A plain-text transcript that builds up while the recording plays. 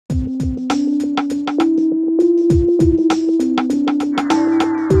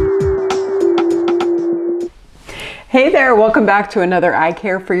Hey there, welcome back to another I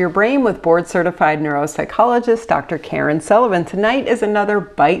Care for Your Brain with board-certified neuropsychologist Dr. Karen Sullivan. Tonight is another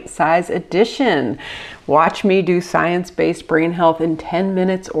bite-size edition. Watch me do science-based brain health in 10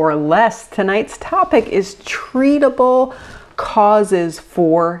 minutes or less. Tonight's topic is treatable causes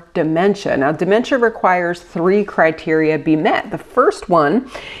for dementia. Now, dementia requires 3 criteria be met. The first one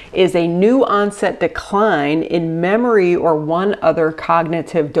is a new onset decline in memory or one other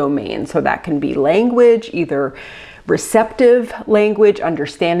cognitive domain. So that can be language, either receptive language,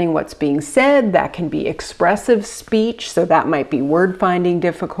 understanding what's being said. That can be expressive speech, so that might be word finding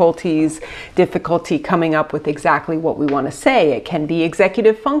difficulties, difficulty coming up with exactly what we want to say. It can be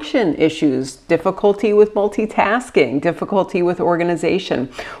executive function issues, difficulty with multitasking, difficulty with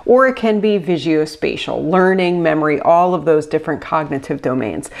organization, or it can be visuospatial, learning, memory, all of those different cognitive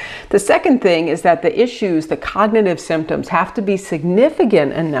domains. The second thing is that the issues, the cognitive symptoms, have to be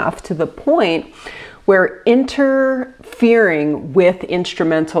significant enough to the point where interfering with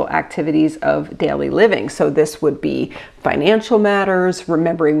instrumental activities of daily living. So this would be financial matters,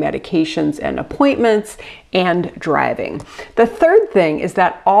 remembering medications and appointments, and driving. The third thing is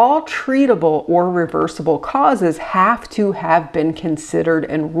that all treatable or reversible causes have to have been considered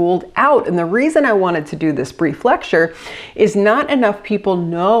and ruled out. And the reason I wanted to do this brief lecture is not enough people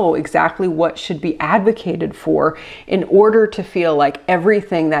know exactly what should be advocated for in order to feel like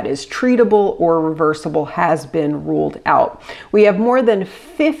everything that is treatable or reversible has been ruled out. We have more than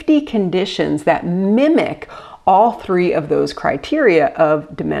 50 conditions that mimic all 3 of those criteria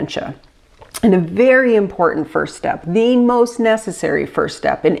of dementia. And a very important first step, the most necessary first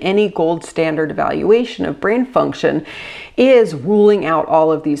step in any gold standard evaluation of brain function, is ruling out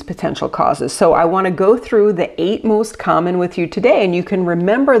all of these potential causes. So I want to go through the 8 most common with you today, and you can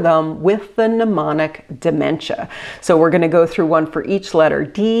remember them with the mnemonic dementia. So we're going to go through one for each letter,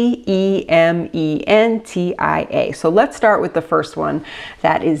 D, E, M, E, N, T, I, A. So let's start with the first one,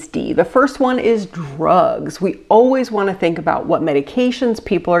 that is D. The first one is drugs. We always want to think about what medications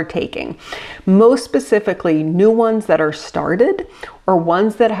people are taking. Most specifically, new ones that are started or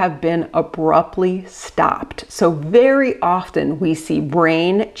ones that have been abruptly stopped. So very often we see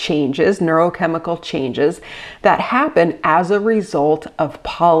brain changes, neurochemical changes that happen as a result of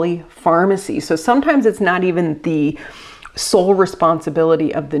polypharmacy. So sometimes it's not even the sole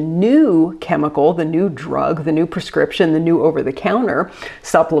responsibility of the new chemical, the new drug, the new prescription, the new over-the-counter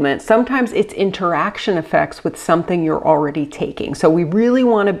supplement. Sometimes it's interaction effects with something you're already taking. So we really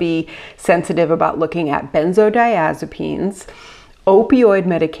want to be sensitive about looking at benzodiazepines, opioid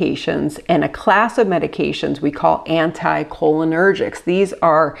medications, and a class of medications we call anticholinergics. These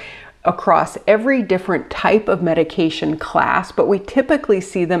are across every different type of medication class, but we typically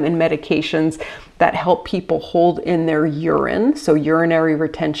see them in medications that help people hold in their urine, so urinary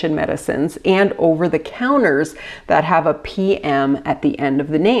retention medicines, and over-the-counters that have a PM at the end of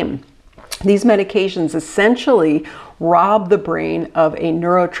the name. These medications essentially rob the brain of a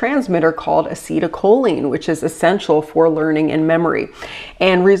neurotransmitter called acetylcholine, which is essential for learning and memory,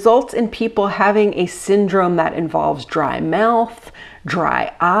 and results in people having a syndrome that involves dry mouth,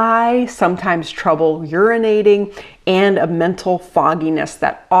 dry eye, sometimes trouble urinating, and a mental fogginess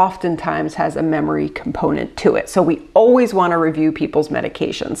that oftentimes has a memory component to it. So we always want to review people's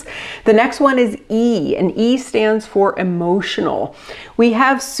medications. The next one is E, and E stands for emotional. We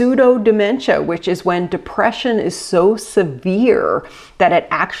have pseudo-dementia, which is when depression is so severe that it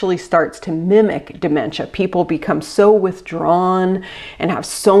actually starts to mimic dementia. People become so withdrawn and have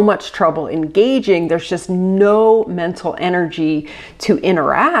so much trouble engaging. There's just no mental energy to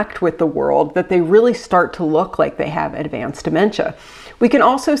interact with the world that they really start to look like they have advanced dementia. We can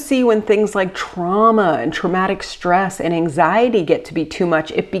also see when things like trauma and traumatic stress and anxiety get to be too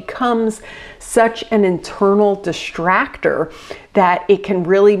much, it becomes such an internal distractor that it can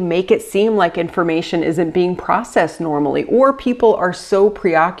really make it seem like information isn't being processed normally, or people are so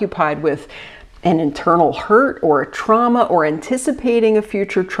preoccupied with an internal hurt or a trauma or anticipating a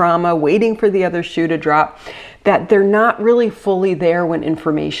future trauma, waiting for the other shoe to drop, that they're not really fully there when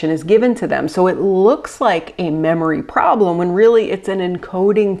information is given to them. So it looks like a memory problem when really it's an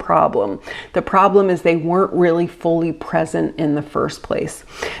encoding problem. The problem is they weren't really fully present in the first place.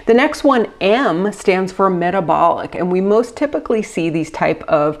 The next one, M, stands for metabolic, and we most typically see these type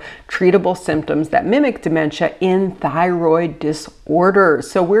of treatable symptoms that mimic dementia in thyroid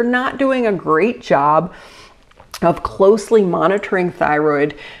disorders. So we're not doing a great job of closely monitoring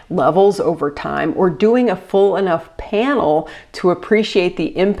thyroid levels over time, or doing a full enough panel to appreciate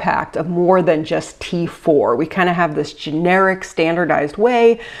the impact of more than just T4. We kind of have this generic standardized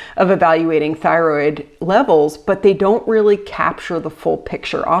way of evaluating thyroid levels, but they don't really capture the full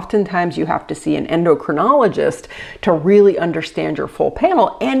picture. Oftentimes you have to see an endocrinologist to really understand your full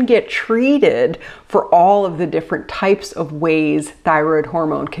panel and get treated for all of the different types of ways thyroid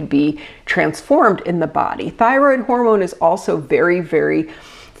hormone can be transformed in the body. Thyroid hormone is also very, very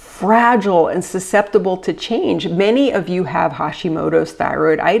fragile and susceptible to change. Many of you have Hashimoto's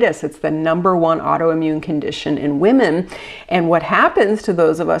thyroiditis. It's the #1 autoimmune condition in women. And what happens to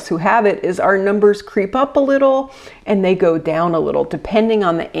those of us who have it is our numbers creep up a little and they go down a little, depending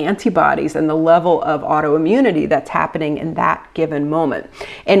on the antibodies and the level of autoimmunity that's happening in that given moment.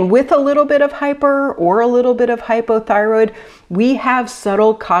 And with a little bit of hyper or a little bit of hypothyroid, we have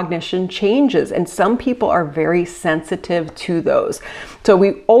subtle cognition changes, and some people are very sensitive to those. So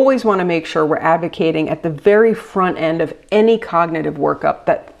we always want to make sure we're advocating at the very front end of any cognitive workup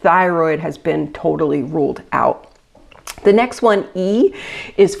that thyroid has been totally ruled out. The next one, E,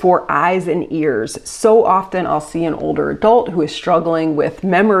 is for eyes and ears. So often I'll see an older adult who is struggling with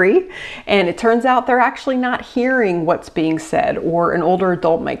memory, and it turns out they're actually not hearing what's being said. Or an older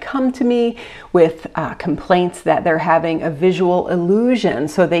adult might come to me with complaints that they're having a visual illusion.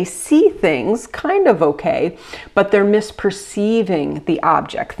 So they see things kind of okay, but they're misperceiving the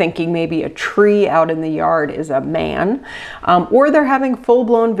object, thinking maybe a tree out in the yard is a man, or they're having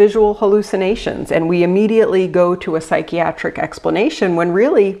full-blown visual hallucinations, and we immediately go to a psychiatric explanation when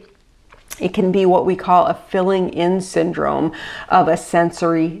really it can be what we call a filling in syndrome of a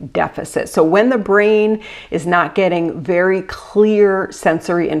sensory deficit. So when the brain is not getting very clear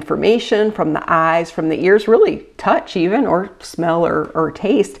sensory information from the eyes, from the ears, really touch even, or smell or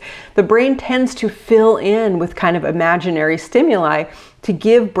taste, the brain tends to fill in with kind of imaginary stimuli to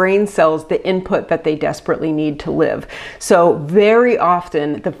give brain cells the input that they desperately need to live. So very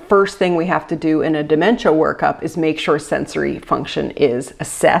often, the first thing we have to do in a dementia workup is make sure sensory function is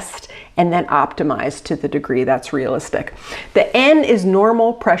assessed and then optimized to the degree that's realistic. The N is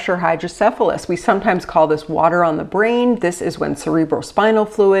normal pressure hydrocephalus. We sometimes call this water on the brain. This is when cerebrospinal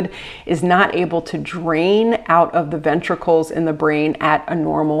fluid is not able to drain out of the ventricles in the brain at a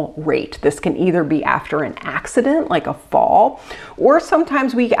normal rate. This can either be after an accident, like a fall, or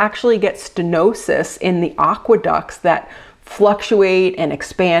sometimes we actually get stenosis in the aqueducts that fluctuate and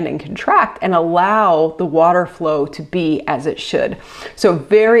expand and contract and allow the water flow to be as it should. So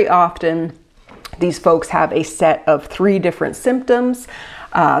very often these folks have a set of 3 different symptoms.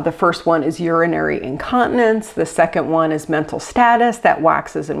 The first one is urinary incontinence. The second one is mental status that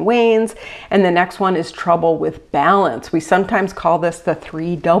waxes and wanes. And the next one is trouble with balance. We sometimes call this the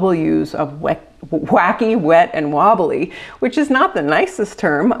 3 W's of wacky, wet, and wobbly, which is not the nicest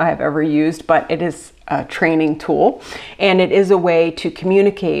term I've ever used, but it is a training tool. And it is a way to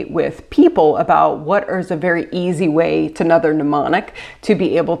communicate with people about what is a very easy way, it's another mnemonic, to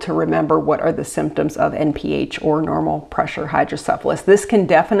be able to remember what are the symptoms of NPH or normal pressure hydrocephalus. This can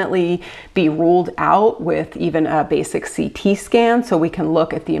definitely be ruled out with even a basic CT scan, so we can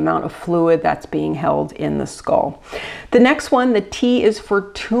look at the amount of fluid that's being held in the skull. The next one, the T, is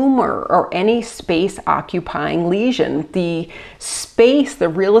for tumor or any space occupying lesion. The space, the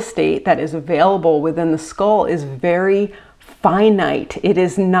real estate that is available within the skull is very finite. It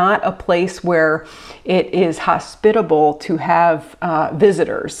is not a place where it is hospitable to have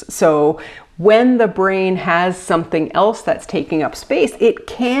visitors. So when the brain has something else that's taking up space, it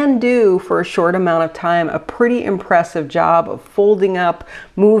can do, for a short amount of time, a pretty impressive job of folding up,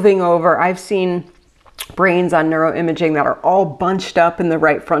 moving over. I've seen brains on neuroimaging that are all bunched up in the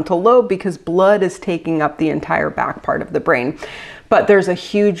right frontal lobe because blood is taking up the entire back part of the brain. But there's a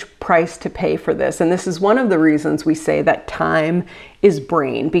huge price to pay for this. And this is one of the reasons we say that time is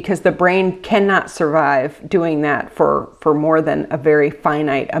brain, because the brain cannot survive doing that for more than a very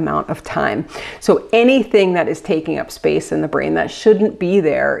finite amount of time. So anything that is taking up space in the brain that shouldn't be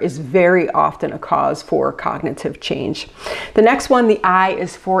there is very often a cause for cognitive change. The next one, the I,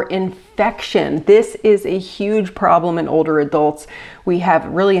 is for infection. This is a huge problem in older adults. We have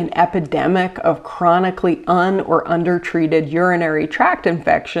really an epidemic of chronically or undertreated urinary tract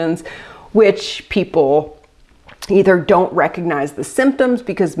infections, which people either don't recognize the symptoms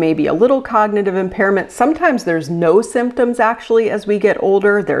because maybe a little cognitive impairment. Sometimes there's no symptoms actually as we get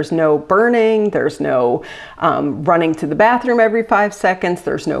older. There's no burning, there's no running to the bathroom every 5 seconds,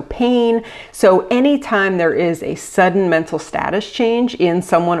 there's no pain. So anytime there is a sudden mental status change in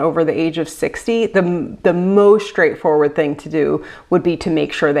someone over the age of 60, the most straightforward thing to do would be to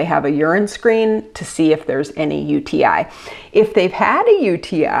make sure they have a urine screen to see if there's any UTI. If they've had a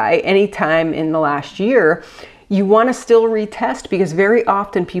UTI anytime in the last year, you want to still retest, because very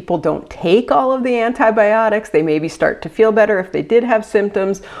often people don't take all of the antibiotics. They maybe start to feel better if they did have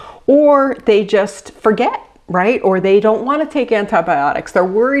symptoms, or they just forget, right? Or they don't want to take antibiotics. They're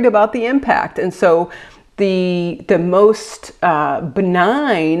worried about the impact. And so the most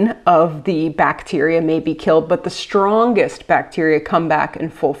benign of the bacteria may be killed, but the strongest bacteria come back in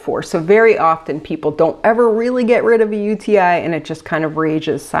full force. So very often people don't ever really get rid of a UTI, and it just kind of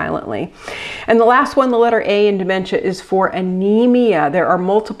rages silently. And the last one, the letter A in dementia, is for anemia. There are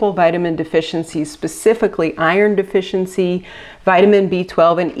multiple vitamin deficiencies, specifically iron deficiency, vitamin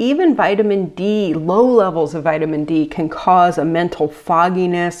B12, and even vitamin D. Low levels of vitamin D can cause a mental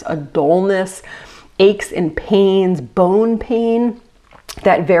fogginess, a dullness, aches and pains, bone pain,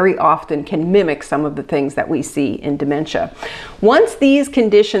 that very often can mimic some of the things that we see in dementia. Once these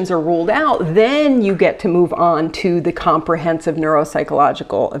conditions are ruled out, then you get to move on to the comprehensive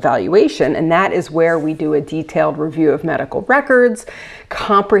neuropsychological evaluation, and that is where we do a detailed review of medical records,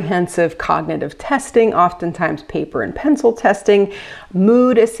 comprehensive cognitive testing, oftentimes paper and pencil testing,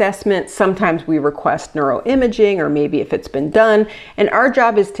 mood assessment. Sometimes we request neuroimaging, or maybe if it's been done, and our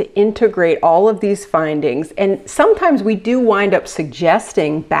job is to integrate all of these findings. And sometimes we do wind up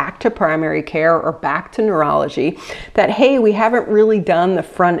suggesting back to primary care or back to neurology that, hey, we haven't really done the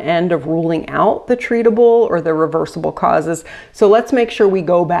front end of ruling out the treatable or the reversible causes, so let's make sure we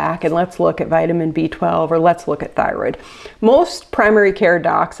go back and let's look at vitamin B12, or let's look at thyroid. Most primary care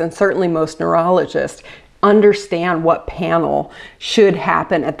docs, and certainly most neurologists, understand what panel should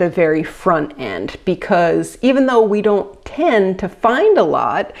happen at the very front end, because even though we don't tend to find a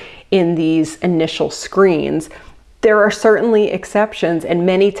lot in these initial screens, there are certainly exceptions, and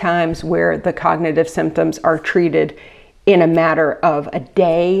many times where the cognitive symptoms are treated in a matter of a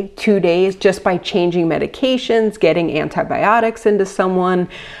day, 2 days, just by changing medications, getting antibiotics into someone.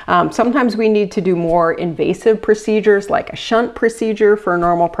 Sometimes we need to do more invasive procedures like a shunt procedure for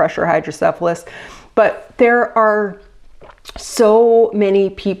normal pressure hydrocephalus. But there are so many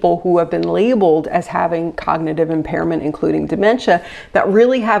people who have been labeled as having cognitive impairment, including dementia, that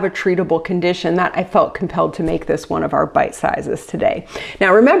really have a treatable condition, that I felt compelled to make this one of our bite sizes today.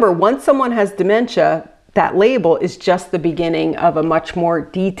 Now remember, once someone has dementia, that label is just the beginning of a much more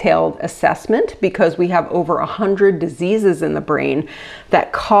detailed assessment, because we have over 100 diseases in the brain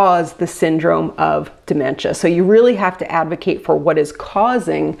that cause the syndrome of dementia. So you really have to advocate for what is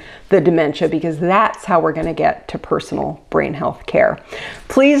causing the dementia, because that's how we're going to get to personal brain health care.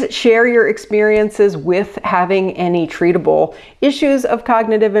 Please share your experiences with having any treatable issues of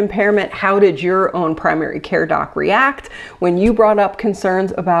cognitive impairment. How did your own primary care doc react when you brought up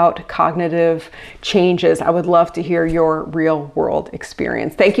concerns about cognitive changes? I would love to hear your real world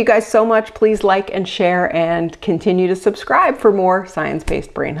experience. Thank you guys so much. Please like and share, and continue to subscribe for more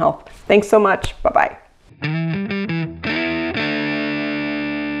science-based brain health. Thanks so much. Bye-bye.